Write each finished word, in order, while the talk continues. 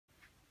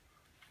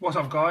What's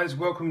up guys,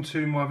 welcome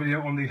to my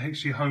video on the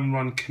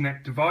HDHomerun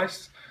Connect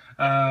device.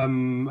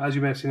 As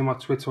you may have seen on my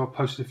Twitter, I've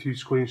posted a few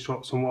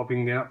screenshots on what I've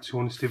been getting up to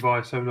on this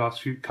device over the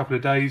last couple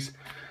of days,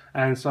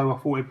 and so I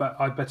thought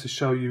I'd better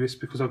show you this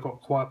because I've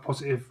got quite a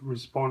positive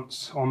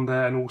response on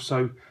there, and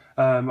also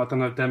I've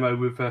done a demo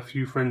with a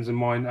few friends of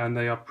mine and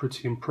they are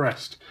pretty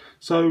impressed.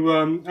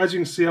 So as you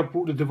can see, I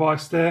bought the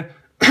device there.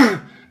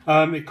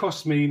 It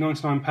cost me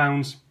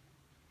 £99.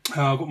 I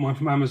got mine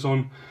from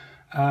Amazon.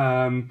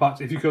 But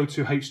if you go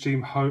to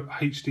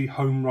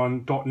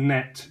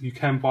HDHomerun.net, you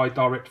can buy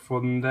direct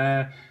from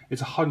there.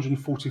 It's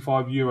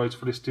 €145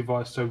 for this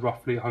device, so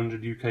roughly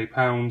 100 UK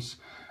pounds,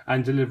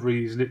 and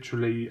delivery is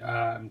literally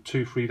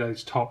 2-3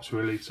 days tops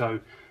really, so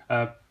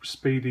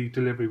speedy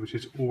delivery, which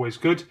is always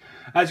good.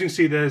 As you can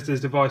see, there's the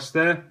device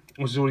there,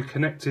 which is already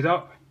connected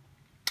up.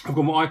 I've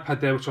got my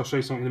iPad there, which I'll show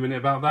you something in a minute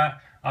about that.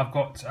 I've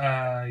got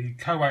a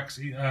coax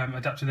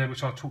adapter there,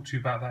 which I'll talk to you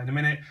about that in a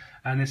minute,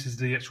 and this is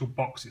the actual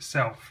box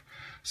itself.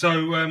 So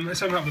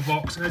let's open up the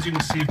box, and as you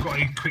can see, you've got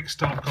a quick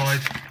start guide.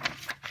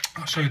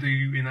 I'll show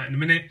you in that in a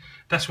minute.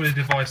 That's where the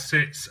device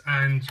sits,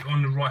 and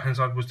on the right hand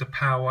side was the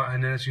power,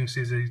 and then as you can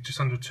see, there's just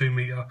under 2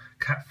 meter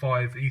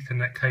Cat5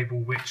 Ethernet cable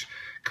which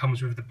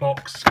comes with the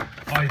box.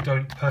 I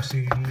don't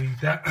personally need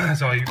that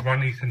as I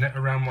run Ethernet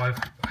around my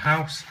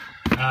house.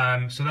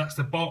 So that's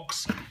the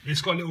box.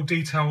 It's got a little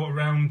detail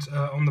around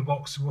on the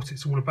box what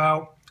it's all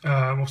about.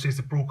 Obviously it's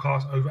a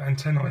broadcast over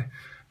antenna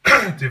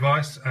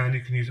device, and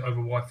you can use it over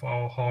Wi-Fi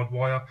or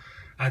hardwire.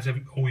 As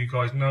all you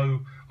guys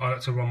know, I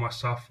like to run my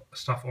stuff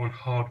on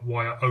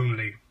hardwire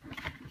only.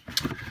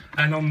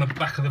 And on the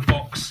back of the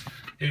box,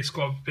 it's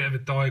got a bit of a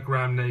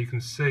diagram there. You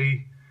can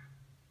see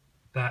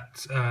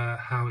that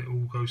how it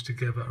all goes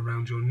together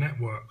around your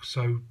network.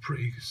 So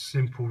pretty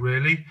simple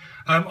really.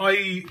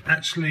 I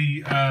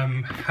actually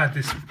got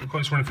this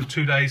running for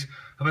 2 days.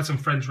 I've had some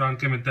friends around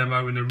give me a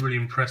demo and they're really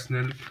impressed, and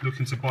they're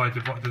looking to buy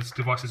this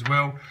device as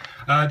well.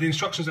 The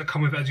instructions that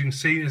come with it, as you can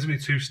see, there's only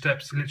 2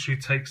 steps. It literally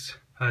takes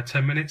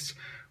 10 minutes.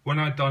 When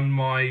I've done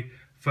my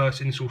first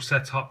initial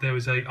setup, there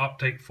is a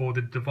update for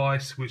the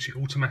device which it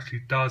automatically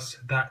does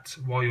that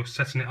while you're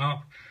setting it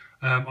up.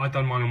 I've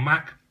done mine on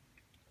Mac,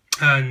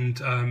 and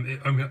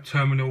it opened up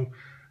terminal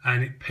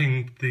and it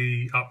pinged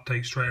the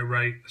update straight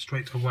away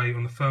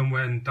on the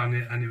firmware and done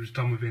it, and it was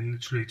done within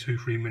literally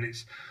 2-3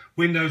 minutes.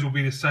 Windows will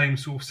be the same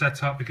sort of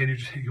setup. Again, you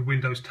just hit your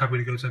Windows tab when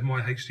you go to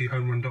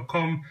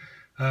myhdhomerun.com.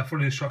 Follow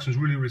the instructions,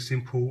 really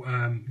simple.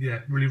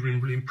 Yeah,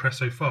 really impressed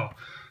so far.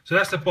 So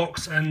that's the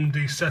box and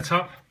the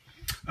setup.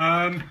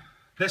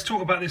 Let's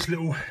talk about this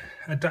little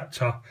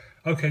adapter.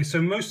 Okay,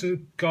 so most of the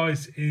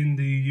guys in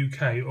the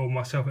UK, or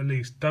myself at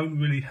least, don't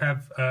really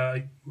have,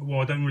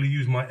 well, I don't really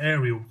use my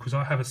aerial because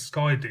I have a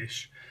Sky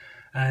Dish,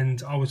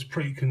 and I was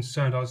pretty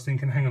concerned. I was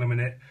thinking, hang on a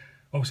minute,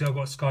 obviously I've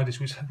got a Sky Dish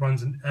which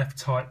runs an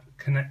F-type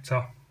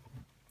connector,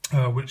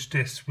 which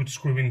this would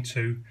screw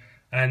into,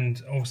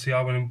 and obviously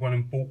I went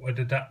and bought an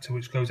adapter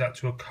which goes out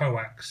to a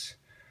coax.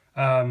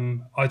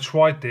 I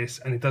tried this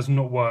and it does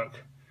not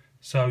work.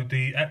 So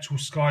the actual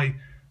Sky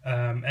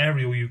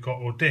aerial you've got,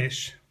 or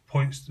dish,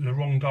 points in the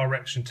wrong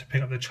direction to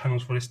pick up the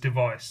channels for this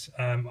device.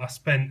 I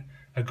spent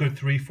a good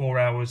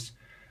 3-4 hours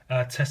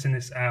testing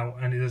this out,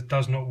 and it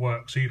does not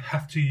work. So you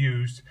have to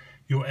use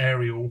your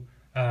aerial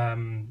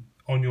on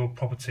your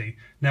property.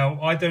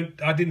 Now I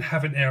didn't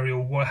have an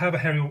aerial. Well, I have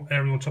an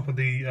aerial on top of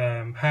the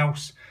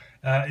house.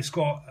 It's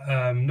got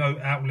no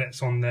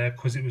outlets on there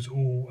because it was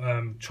all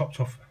chopped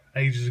off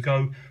ages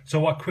ago.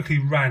 So I quickly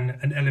ran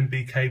an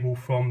LNB cable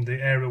from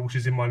the aerial, which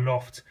is in my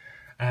loft,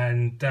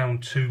 and down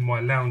to my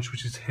lounge,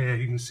 which is here,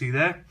 you can see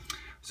there.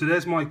 So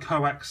there's my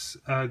coax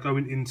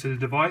going into the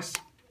device,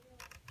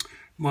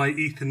 my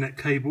Ethernet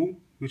cable,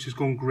 which has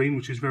gone green,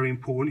 which is very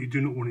important, you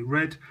do not want it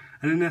red,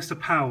 and then there's the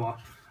power.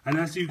 And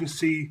as you can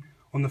see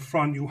on the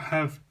front, you'll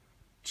have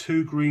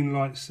 2 green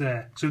lights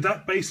there. So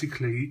that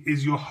basically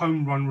is your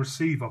home run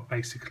receiver.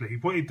 Basically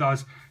what it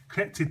does,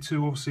 connected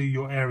to obviously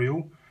your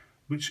aerial,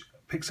 which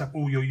picks up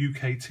all your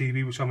UK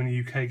TV, which I'm in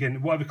the UK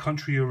again, whatever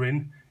country you're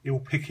in, it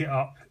will pick it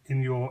up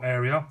in your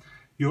area.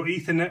 Your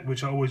Ethernet,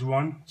 which I always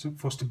run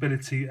for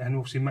stability and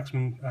obviously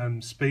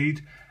maximum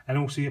speed, and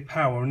also your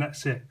power, and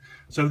that's it.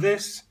 So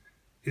this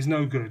is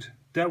no good.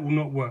 That will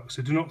not work.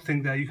 So do not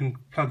think that you can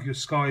plug your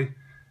Sky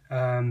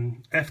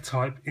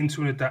F-type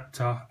into an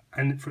adapter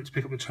and for it to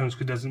pick up the channels,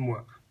 because it doesn't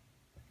work.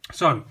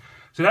 So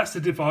that's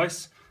the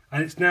device,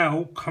 and it's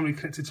now currently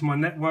connected to my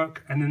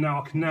network, and then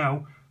now I can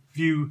now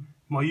view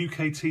my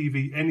UK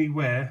TV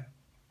anywhere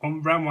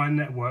around my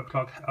network,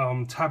 like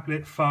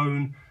tablet,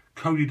 phone,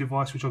 Kodi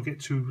device, which I'll get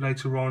to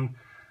later on,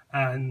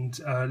 and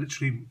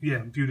literally,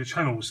 yeah, view the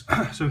channels.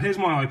 So here's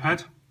my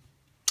iPad.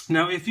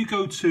 Now, if you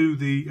go to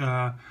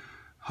the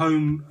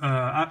Home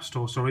App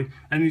Store,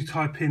 and you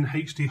type in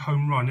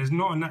HDHomerun, there's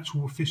not an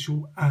actual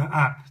official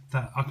app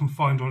that I can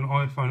find on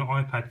iPhone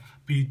or iPad,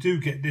 but you do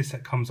get this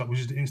that comes up, which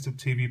is the Instant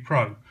TV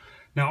Pro.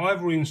 Now,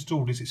 I've already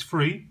installed this. It's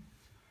free,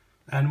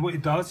 and what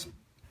it does,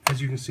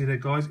 as you can see there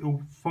guys, it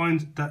will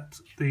find that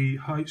the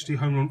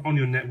HDHomerun on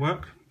your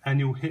network, and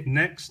you'll hit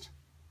next,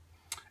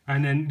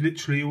 and then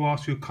literally it will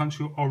ask your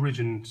country of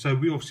origin. So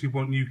we obviously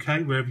want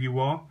UK, wherever you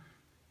are.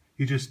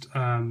 You just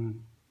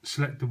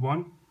select the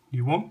one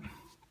you want,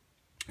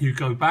 you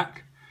go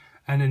back,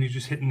 and then you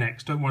just hit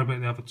next. Don't worry about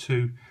the other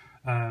two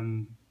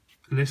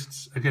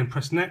lists. Again,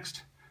 press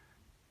next,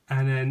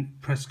 and then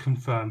press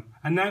confirm.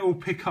 And now it will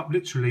pick up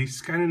literally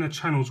scanning the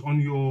channels on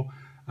your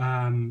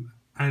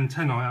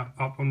antenna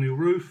up on your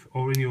roof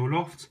or in your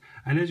loft.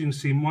 And as you can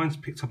see, mine's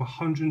picked up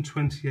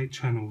 128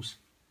 channels.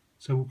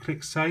 So we'll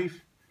click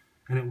save,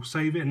 and it will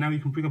save it. And now you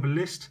can bring up a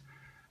list,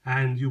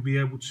 and you'll be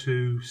able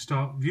to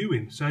start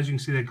viewing. So as you can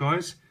see there,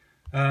 guys,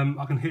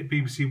 I can hit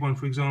BBC One,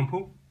 for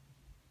example.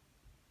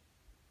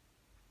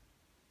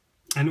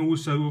 And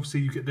also,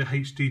 obviously, you get the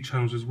HD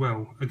channels as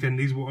well. Again,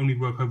 these will only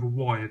work over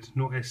wired,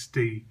 not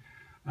SD.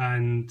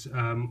 And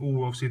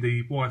all, obviously,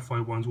 the Wi-Fi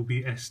ones will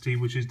be SD,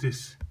 which is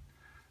this,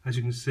 as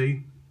you can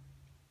see.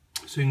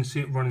 So you can see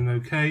it running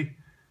okay.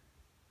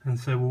 And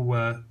so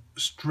we'll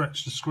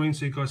stretch the screen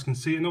so you guys can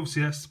see it. And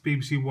obviously, that's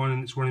BBC One,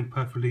 and it's running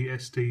perfectly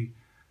SD.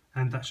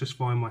 And that's just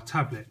via my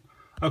tablet.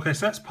 Okay,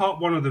 so that's part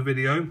one of the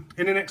video.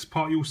 In the next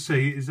part, you'll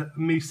see is that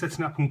me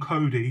setting up on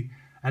Kodi,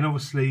 and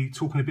obviously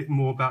talking a bit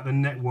more about the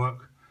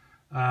network.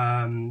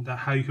 That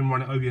how you can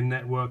run it over your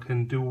network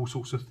and do all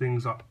sorts of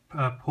things like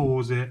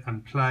pause it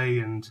and play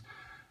and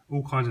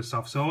all kinds of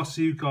stuff. So I'll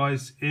see you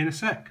guys in a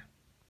sec.